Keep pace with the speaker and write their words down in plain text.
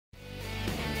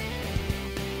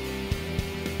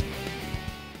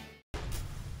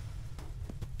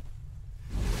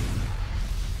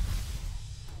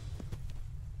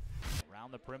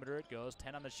Down the perimeter it goes,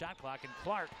 10 on the shot clock, and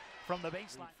Clark from the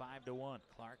baseline. 5-1.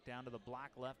 Clark down to the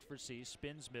block left for C,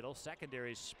 spins middle,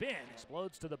 secondary spin,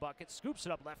 explodes to the bucket, scoops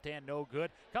it up left hand, no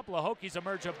good. Couple of Hokies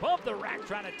emerge above the rack,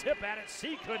 trying to tip at it.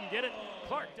 C couldn't get it.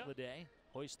 Clark does the day.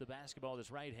 Hoists the basketball with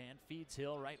his right hand, feeds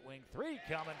Hill, right wing three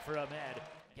coming for Ahmed.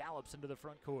 Gallops into the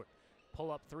front court. Pull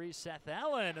up three, Seth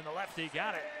Allen, and the lefty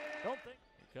got it. Don't think.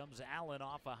 Here comes Allen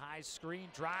off a high screen,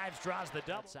 drives, draws the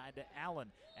double. Side to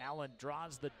Allen. Allen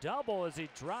draws the double as he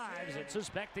drives and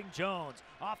suspecting Jones.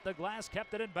 Off the glass,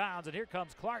 kept it in bounds, and here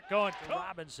comes Clark going.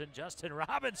 Robinson, Justin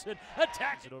Robinson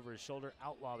attacks it over his shoulder.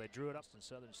 Outlaw, they drew it up. Charleston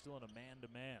Southern still in a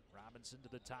man-to-man. Robinson to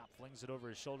the top, flings it over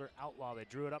his shoulder. Outlaw, they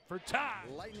drew it up for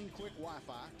time. Lightning quick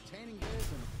Wi-Fi, tanning beds,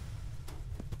 and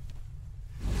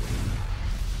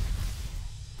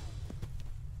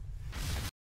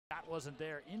wasn't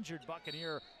there. Injured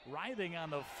Buccaneer writhing on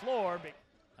the floor.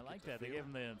 I like that. They gave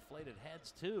him the inflated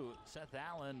heads too. Seth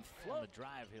Allen on the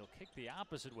drive. He'll kick the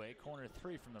opposite way. Corner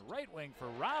three from the right wing for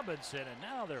Robinson, and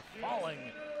now they're falling.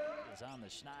 Is on the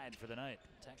schneid for the night.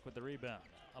 Tech with the rebound.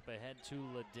 Up ahead to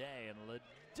Leday, and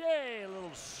Leday, a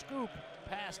little scoop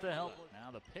pass to help.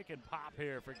 Now the pick and pop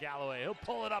here for Galloway. He'll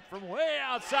pull it up from way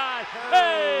outside.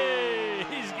 Hey,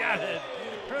 he's got it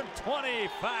from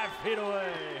 25 feet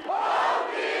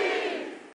away.